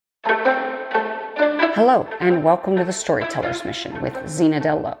Hello, and welcome to The Storyteller's Mission with Zena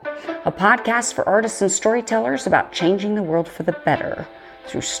Dello, a podcast for artists and storytellers about changing the world for the better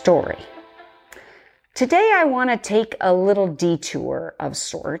through story. Today, I want to take a little detour of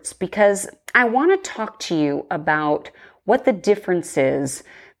sorts because I want to talk to you about what the difference is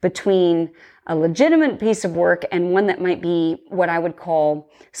between a legitimate piece of work and one that might be what I would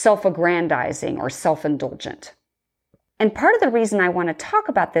call self-aggrandizing or self-indulgent. And part of the reason I want to talk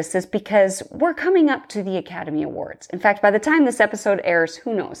about this is because we're coming up to the Academy Awards. In fact, by the time this episode airs,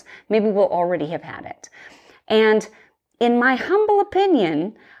 who knows? Maybe we'll already have had it. And in my humble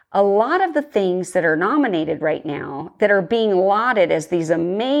opinion, a lot of the things that are nominated right now that are being lauded as these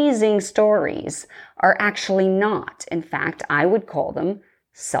amazing stories are actually not. In fact, I would call them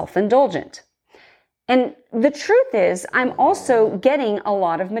self-indulgent. And the truth is, I'm also getting a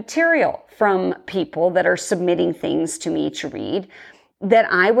lot of material from people that are submitting things to me to read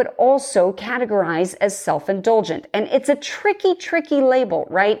that I would also categorize as self-indulgent. And it's a tricky label,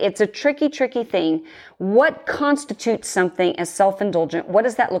 right? It's a tricky thing. What constitutes something as self-indulgent? What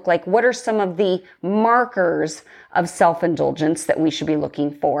does that look like? What are some of the markers of self-indulgence that we should be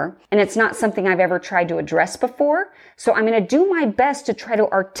looking for? And it's not something I've ever tried to address before. So I'm going to do my best to try to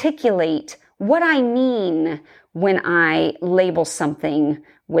articulate what I mean when I label something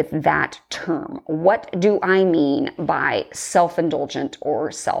with that term. What do I mean by self-indulgent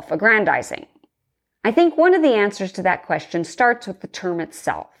or self-aggrandizing? I think one of the answers to that question starts with the term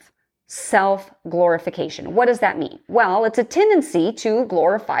itself, self-glorification. What does that mean? Well, it's a tendency to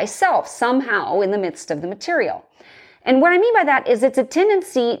glorify self somehow in the midst of the material. And what I mean by that is it's a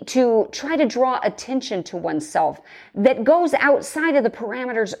tendency to try to draw attention to oneself that goes outside of the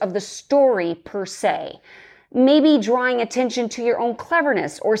parameters of the story per se. Maybe drawing attention to your own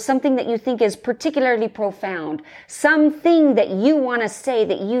cleverness or something that you think is particularly profound, something that you want to say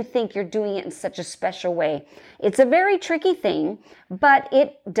that you think you're doing it in such a special way. It's a very tricky thing, but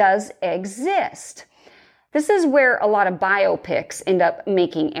it does exist. This is where a lot of biopics end up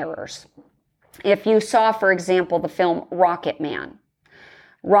making errors. If you saw, for example, the film Rocket Man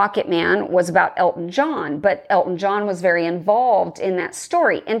was about Elton John, but Elton John was very involved in that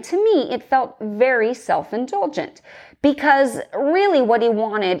story. And to me, it felt very self-indulgent because really what he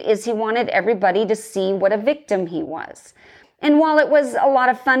wanted everybody to see what a victim he was. And while it was a lot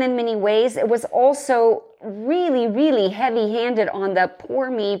of fun in many ways, it was also really heavy-handed on the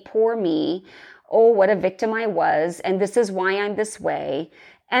poor me, oh, what a victim I was, and this is why I'm this way,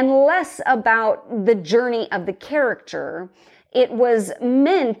 and less about the journey of the character. It was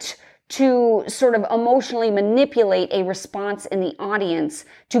meant to sort of emotionally manipulate a response in the audience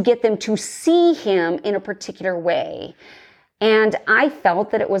to get them to see him in a particular way. And I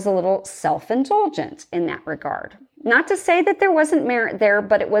felt that it was a little self-indulgent in that regard. Not to say that there wasn't merit there,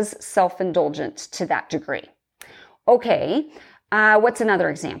 but it was self-indulgent to that degree. Okay, what's another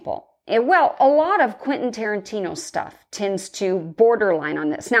example? Well, a lot of Quentin Tarantino stuff tends to borderline on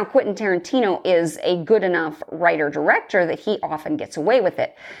this. Now, Quentin Tarantino is a good enough writer-director that he often gets away with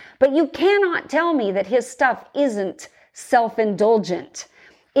it. But you cannot tell me that his stuff isn't self-indulgent.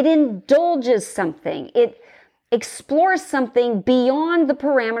 It indulges something. It explores something beyond the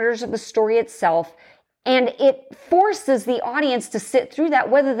parameters of the story itself, and it forces the audience to sit through that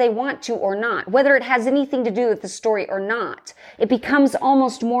whether they want to or not, whether it has anything to do with the story or not. It becomes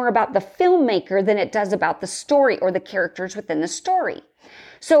almost more about the filmmaker than it does about the story or the characters within the story.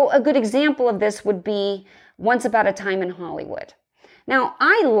 So a good example of this would be Once Upon a Time in Hollywood. Now,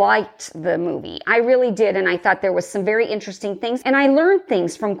 I liked the movie. I really did, and I thought there was some very interesting things, and I learned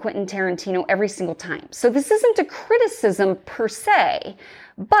things from Quentin Tarantino every single time. So this isn't a criticism per se,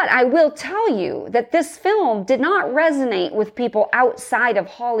 but I will tell you that this film did not resonate with people outside of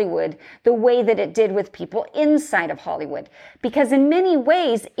Hollywood the way that it did with people inside of Hollywood, because in many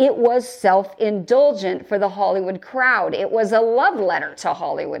ways it was self-indulgent for the Hollywood crowd. It was a love letter to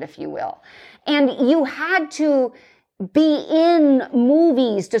Hollywood, if you will. And you had to be in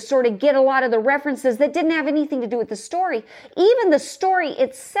movies to sort of get a lot of the references that didn't have anything to do with the story. Even the story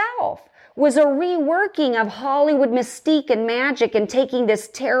itself was a reworking of Hollywood mystique and magic and taking this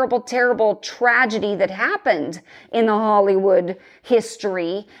terrible tragedy that happened in the Hollywood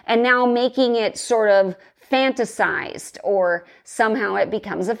history and now making it sort of fantasized, or somehow it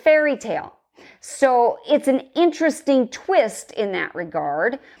becomes a fairy tale. So it's an interesting twist in that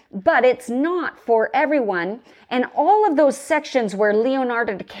regard, but it's not for everyone. And all of those sections where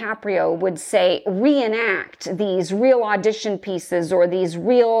Leonardo DiCaprio would say, reenact these real audition pieces or these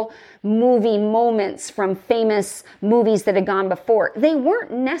real movie moments from famous movies that had gone before, they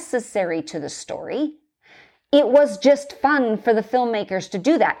weren't necessary to the story. it was just fun for the filmmakers to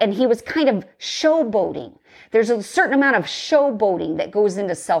do that. And he was kind of showboating. There's a certain amount of showboating that goes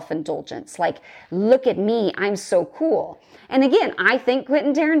into self-indulgence. Like, look at me, I'm so cool. And again, I think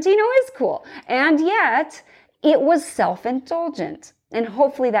Quentin Tarantino is cool. And yet, it was self-indulgent. And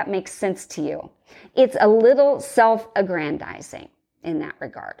hopefully that makes sense to you. It's a little self-aggrandizing in that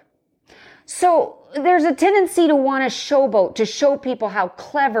regard. So there's a tendency to want to showboat, to show people how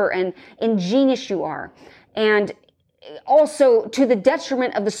clever and ingenious you are. And also to the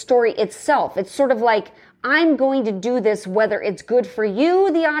detriment of the story itself. It's sort of like, I'm going to do this whether it's good for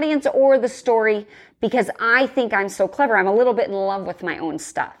you, the audience, or the story, because I think I'm so clever. I'm a little bit in love with my own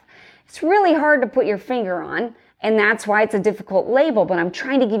stuff. It's really hard to put your finger on, and that's why it's a difficult label, but I'm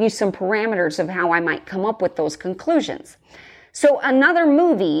trying to give you some parameters of how I might come up with those conclusions. So another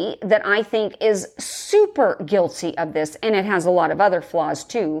movie that I think is super guilty of this, and it has a lot of other flaws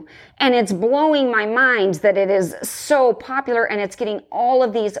too, and it's blowing my mind that it is so popular and it's getting all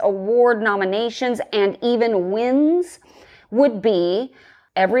of these award nominations and even wins, would be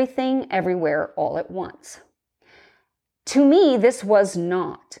Everything Everywhere All at Once. To me, this was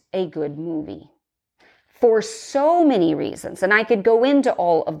not a good movie. For so many reasons, and I could go into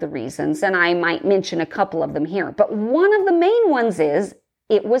all of the reasons, and I might mention a couple of them here, but one of the main ones is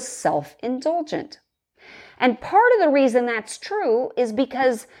it was self-indulgent. And part of the reason that's true is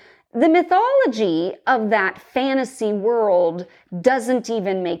because the mythology of that fantasy world doesn't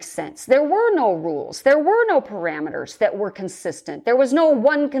even make sense. There were no rules. There were no parameters that were consistent. There was no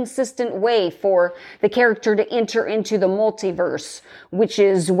one consistent way for the character to enter into the multiverse, which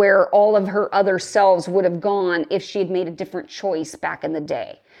is where all of her other selves would have gone if she had made a different choice back in the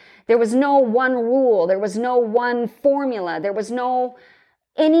day. There was no one rule. There was no one formula. There was no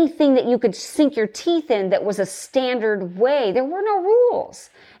anything that you could sink your teeth in that was a standard way. There were no rules.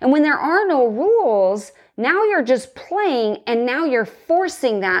 And when there are no rules, now you're just playing, and now you're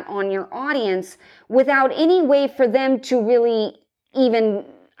forcing that on your audience without any way for them to really even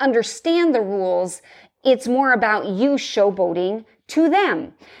understand the rules. It's more about you showboating to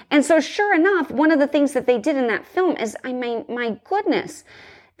them. And so sure enough, one of the things that they did in that film is, I mean, my goodness,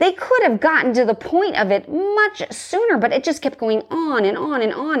 they could have gotten to the point of it much sooner, but it just kept going on and on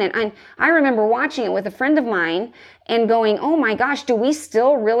and on. And I remember watching it with a friend of mine and going, oh my gosh, do we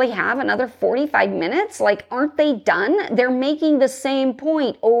still really have another 45 minutes? Like, aren't they done? They're making the same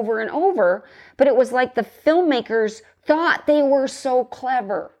point over and over. But it was like the filmmakers thought they were so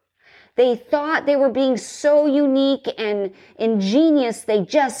clever. They thought they were being so unique and ingenious. They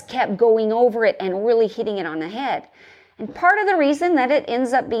just kept going over it and really hitting it on the head. And part of the reason that it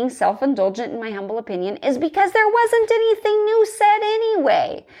ends up being self-indulgent, in my humble opinion, is because there wasn't anything new said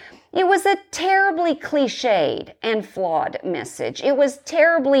anyway. It was a terribly cliched and flawed message. It was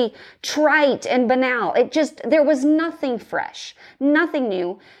terribly trite and banal. There was nothing fresh, nothing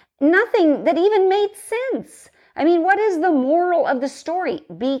new, nothing that even made sense. I mean, what is the moral of the story?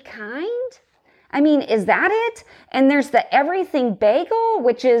 Be kind? I mean, is that it? And there's the everything bagel,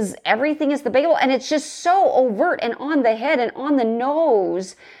 which is everything is the bagel. And it's just so overt and on the head and on the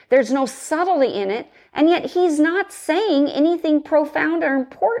nose. There's no subtlety in it. And yet he's not saying anything profound or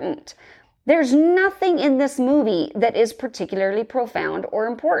important. There's nothing in this movie that is particularly profound or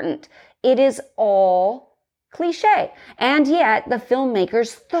important. It is all cliche. And yet the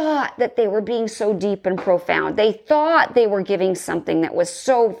filmmakers thought that they were being so deep and profound. They thought they were giving something that was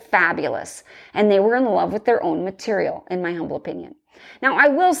so fabulous. And they were in love with their own material, in my humble opinion. Now, I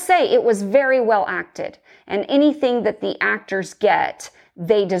will say it was very well acted. And anything that the actors get,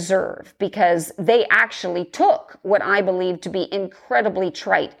 they deserve, because they actually took what I believe to be incredibly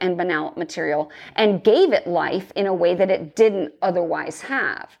trite and banal material and gave it life in a way that it didn't otherwise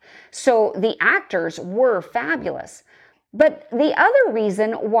have. So the actors were fabulous. But the other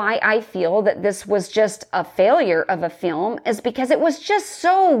reason why I feel that this was just a failure of a film is because it was just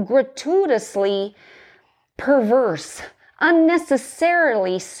so gratuitously perverse,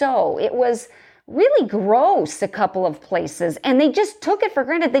 unnecessarily so. It was really gross a couple of places, and they just took it for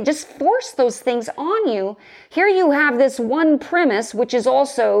granted. They just forced those things on you. Here you have this one premise, which is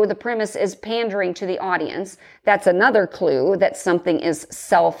also, the premise is pandering to the audience. That's another clue that something is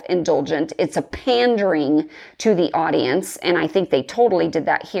self-indulgent. It's a pandering to the audience, and I think they totally did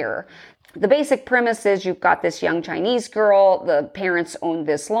that here. The basic premise is you've got this young Chinese girl, the parents own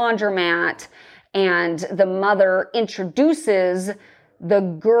this laundromat, and the mother introduces the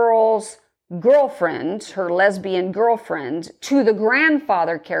girl's girlfriend, her lesbian girlfriend, to the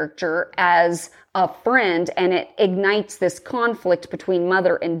grandfather character as a friend, and it ignites this conflict between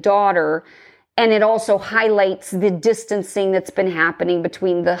mother and daughter And it also highlights the distancing that's been happening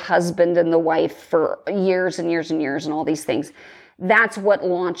between the husband and the wife for years and years and years and all these things. That's what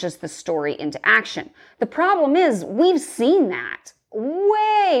launches the story into action. The problem is we've seen that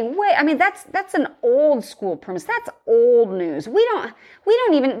way. I mean, that's an old school premise. That's old news. We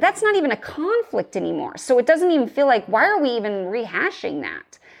don't even, that's not even a conflict anymore. So it doesn't even feel like, why are we even rehashing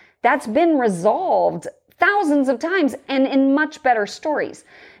that? That's been resolved thousands of times and in much better stories.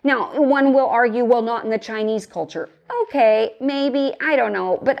 Now, one will argue, well, not in the Chinese culture. Okay, maybe, I don't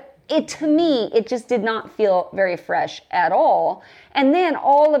know. But to me, it just did not feel very fresh at all. And then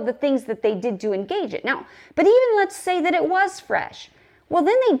all of the things that they did to engage it. Now, but even let's say that it was fresh. Well,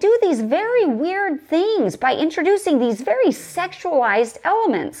 then they do these very weird things by introducing these very sexualized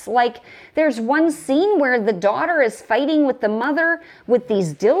elements. Like there's one scene where the daughter is fighting with the mother with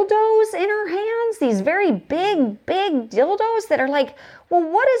these dildos in her hands, these very big dildos that are like, well,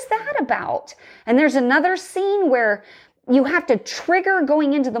 what is that about? And there's another scene where you have to trigger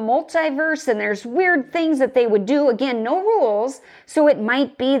going into the multiverse, and there's weird things that they would do. Again, no rules. So it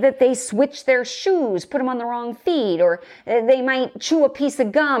might be that they switch their shoes, put them on the wrong feet, or they might chew a piece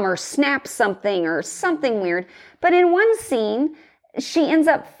of gum or snap something or something weird. But in one scene, she ends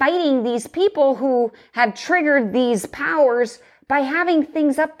up fighting these people who have triggered these powers by having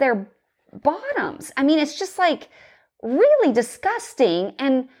things up their bottoms. I mean, it's just like really disgusting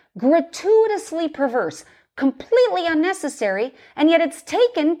and gratuitously perverse. Completely unnecessary, and yet it's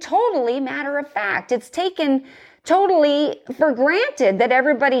taken totally matter of fact. It's taken totally for granted that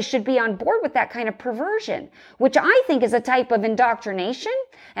everybody should be on board with that kind of perversion, which I think is a type of indoctrination,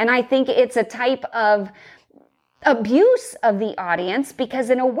 and I think it's a type of abuse of the audience, because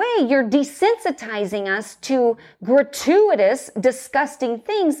in a way you're desensitizing us to gratuitous, disgusting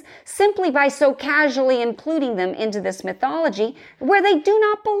things simply by so casually including them into this mythology where they do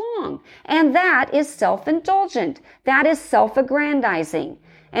not belong. And that is self-indulgent. That is self-aggrandizing.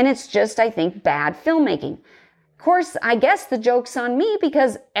 And it's just, I think, bad filmmaking. Of course, I guess the joke's on me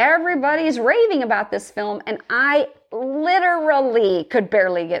because everybody's raving about this film and I literally could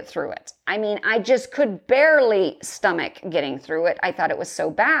barely get through it. I mean, I just could barely stomach getting through it. I thought it was so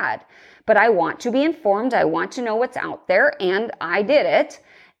bad. But I want to be informed. I want to know what's out there. And I did it.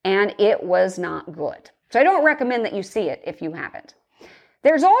 And it was not good. So I don't recommend that you see it if you haven't.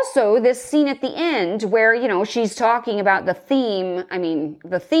 There's also this scene at the end where, she's talking about the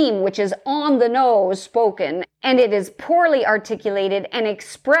theme, which is on the nose spoken, and it is poorly articulated and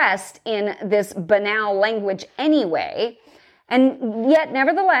expressed in this banal language anyway. And yet,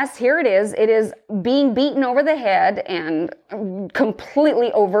 nevertheless, here it is being beaten over the head and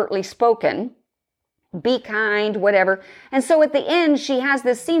completely overtly spoken. Be kind, whatever. And so at the end, she has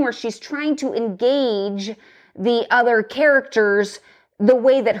this scene where she's trying to engage the other characters the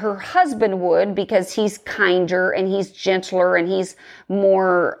way that her husband would, because he's kinder and he's gentler and he's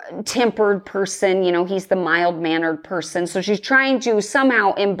more tempered person. He's the mild-mannered person. So she's trying to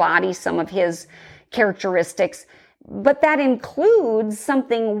somehow embody some of his characteristics. But that includes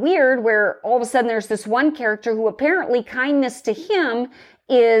something weird where all of a sudden there's this one character who apparently kindness to him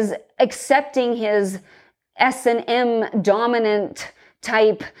is accepting his S&M dominant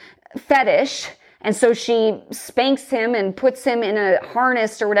type fetish. And so she spanks him and puts him in a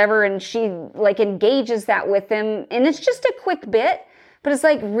harness or whatever, and she engages that with him. And it's just a quick bit, but it's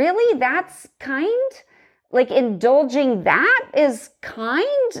like, really? That's kind? Indulging that is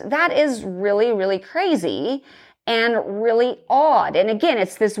kind? That is really, really crazy and really odd. And again,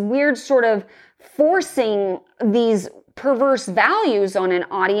 it's this weird sort of forcing these perverse values on an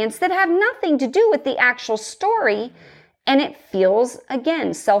audience that have nothing to do with the actual story. And it feels,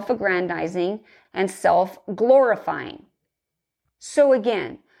 again, self-aggrandizing and self-glorifying. So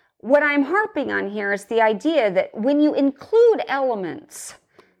again, what I'm harping on here is the idea that when you include elements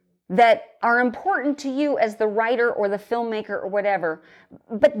that are important to you as the writer or the filmmaker or whatever,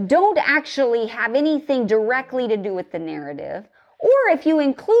 but don't actually have anything directly to do with the narrative, or if you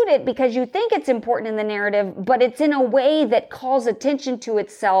include it because you think it's important in the narrative, but it's in a way that calls attention to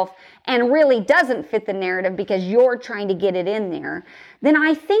itself and really doesn't fit the narrative because you're trying to get it in there, then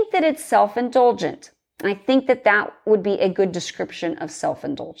I think that it's self-indulgent. I think that that would be a good description of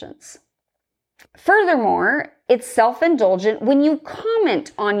self-indulgence. Furthermore, it's self-indulgent when you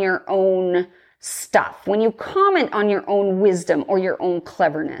comment on your own stuff, when you comment on your own wisdom or your own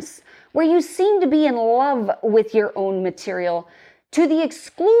cleverness, where you seem to be in love with your own material to the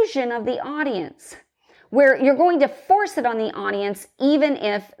exclusion of the audience, where you're going to force it on the audience even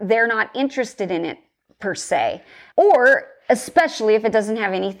if they're not interested in it per se, or especially if it doesn't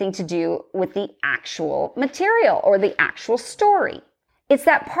have anything to do with the actual material or the actual story. It's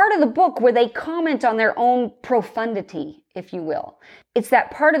that part of the book where they comment on their own profundity, if you will. It's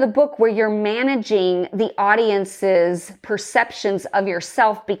that part of the book where you're managing the audience's perceptions of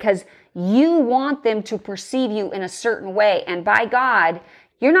yourself because you want them to perceive you in a certain way. And by God,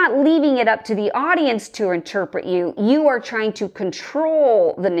 you're not leaving it up to the audience to interpret you. You are trying to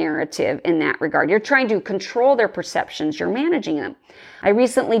control the narrative in that regard. You're trying to control their perceptions. You're managing them. I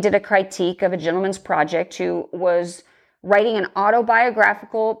recently did a critique of a gentleman's project who was writing an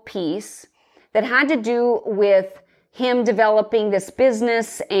autobiographical piece that had to do with him developing this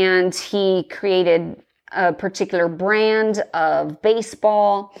business, and he created a particular brand of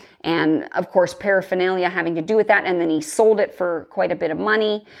baseball and, of course, paraphernalia having to do with that, and then he sold it for quite a bit of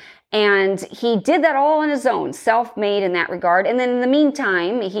money. And he did that all on his own, self-made in that regard. And then in the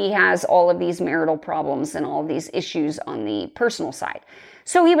meantime, he has all of these marital problems and all of these issues on the personal side.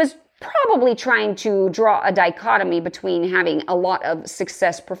 So he was probably trying to draw a dichotomy between having a lot of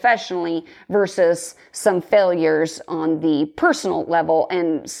success professionally versus some failures on the personal level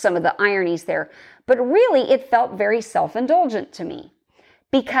and some of the ironies there. But really, it felt very self-indulgent to me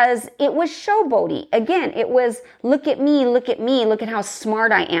because it was showboaty. Again, it was, look at me, look at how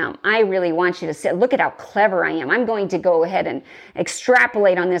smart I am. I really want you to see, look at how clever I am. I'm going to go ahead and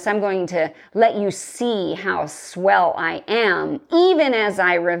extrapolate on this. I'm going to let you see how swell I am, even as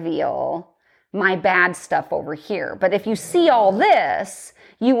I reveal my bad stuff over here. But if you see all this,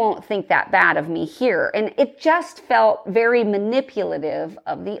 you won't think that bad of me here. And it just felt very manipulative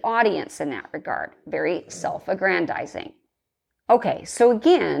of the audience in that regard, very self-aggrandizing. Okay, so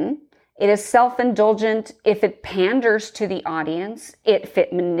again, it is self-indulgent if it panders to the audience, if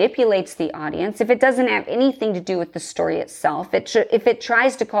it manipulates the audience, if it doesn't have anything to do with the story itself, if it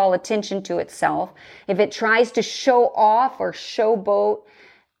tries to call attention to itself, if it tries to show off or showboat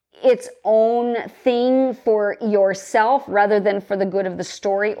its own thing for yourself rather than for the good of the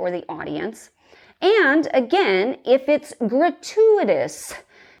story or the audience. And again, if it's gratuitous,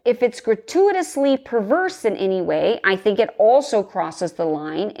 if it's gratuitously perverse in any way, I think it also crosses the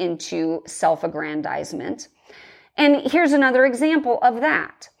line into self-aggrandizement. And here's another example of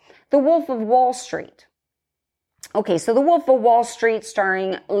that. The Wolf of Wall Street. Okay, so The Wolf of Wall Street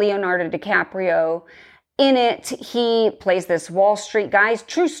starring Leonardo DiCaprio. In it, he plays this Wall Street guy.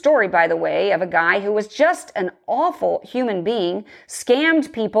 True story, by the way, of a guy who was just an awful human being,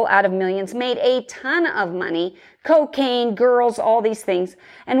 scammed people out of millions, made a ton of money, cocaine, girls, all these things.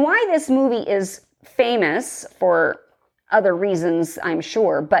 And why this movie is famous for other reasons, I'm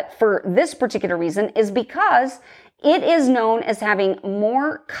sure, but for this particular reason is because it is known as having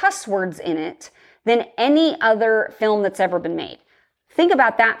more cuss words in it than any other film that's ever been made. Think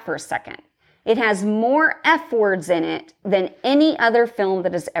about that for a second. It has more F words in it than any other film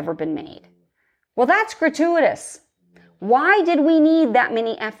that has ever been made. Well, that's gratuitous. Why did we need that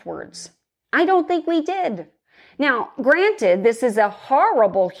many F words? I don't think we did. Now, granted, this is a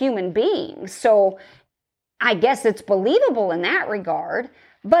horrible human being, so I guess it's believable in that regard,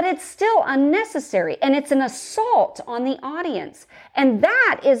 but it's still unnecessary, and it's an assault on the audience. And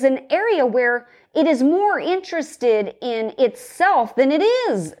that is an area where it is more interested in itself than it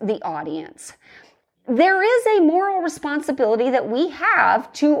is the audience. There is a moral responsibility that we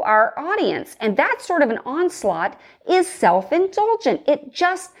have to our audience, and that sort of an onslaught is self-indulgent. It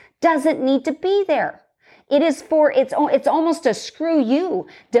just doesn't need to be there. It is for its own, it's almost a screw you,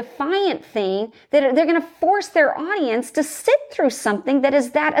 defiant thing that they're going to force their audience to sit through something that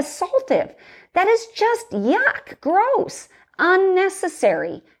is that assaultive. That is just yuck, gross,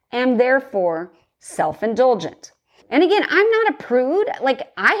 unnecessary, and therefore self-indulgent. And again, I'm not a prude.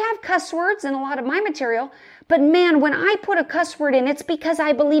 Like, I have cuss words in a lot of my material, but man, when I put a cuss word in, it's because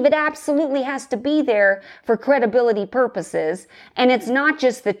I believe it absolutely has to be there for credibility purposes. And it's not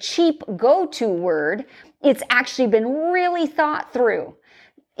just the cheap go-to word. It's actually been really thought through.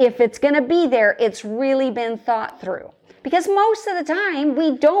 If it's going to be there, it's really been thought through. Because most of the time,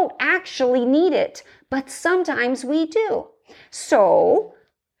 we don't actually need it, but sometimes we do. So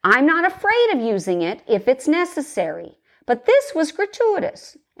I'm not afraid of using it if it's necessary. But this was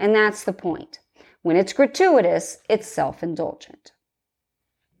gratuitous, and that's the point. When it's gratuitous, it's self-indulgent.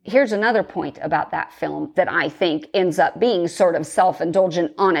 Here's another point about that film that I think ends up being sort of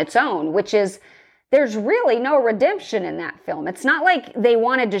self-indulgent on its own, which is there's really no redemption in that film. It's not like they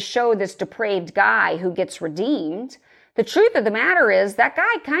wanted to show this depraved guy who gets redeemed. The truth of the matter is that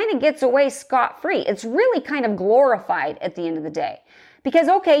guy kind of gets away scot-free. It's really kind of glorified at the end of the day. Because,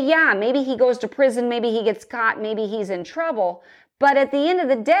 okay, yeah, maybe he goes to prison, maybe he gets caught, maybe he's in trouble. But at the end of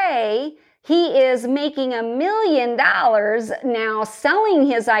the day, He is making $1 million now selling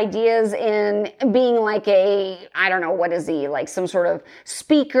his ideas and being like I don't know, what is he, like some sort of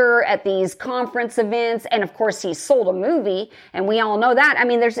speaker at these conference events. And of course, he sold a movie, and we all know that. I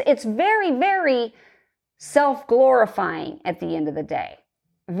mean, it's very, very self-glorifying at the end of the day.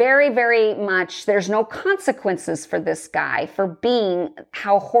 Very, very much, there's no consequences for this guy for being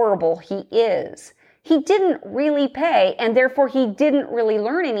how horrible he is. He didn't really pay, and therefore he didn't really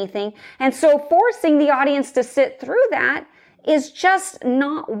learn anything. And so forcing the audience to sit through that is just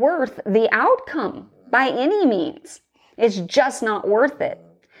not worth the outcome by any means. It's just not worth it.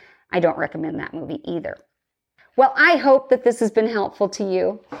 I don't recommend that movie either. Well, I hope that this has been helpful to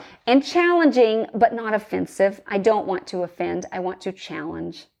you and challenging, but not offensive. I don't want to offend. I want to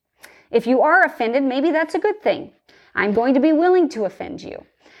challenge. If you are offended, maybe that's a good thing. I'm going to be willing to offend you.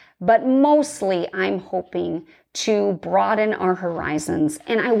 But mostly, I'm hoping to broaden our horizons.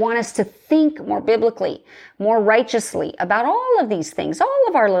 And I want us to think more biblically, more righteously about all of these things, all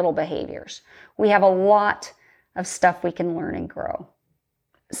of our little behaviors. We have a lot of stuff we can learn and grow.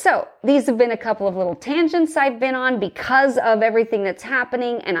 So these have been a couple of little tangents I've been on because of everything that's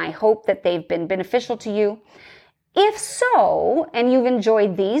happening, and I hope that they've been beneficial to you. If so, and you've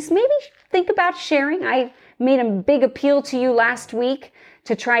enjoyed these, maybe think about sharing. I made a big appeal to you last week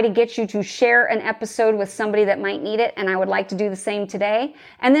to try to get you to share an episode with somebody that might need it, and I would like to do the same today.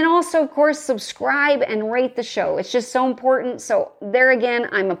 And then also, of course, subscribe and rate the show. It's just so important. So there again,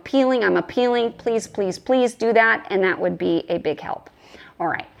 I'm appealing. Please, please, please do that, and that would be a big help. All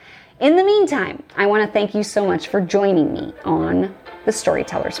right. In the meantime, I want to thank you so much for joining me on the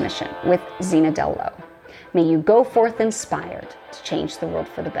Storyteller's Mission with Zena Dello. May you go forth inspired to change the world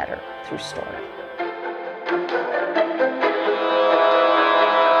for the better through story.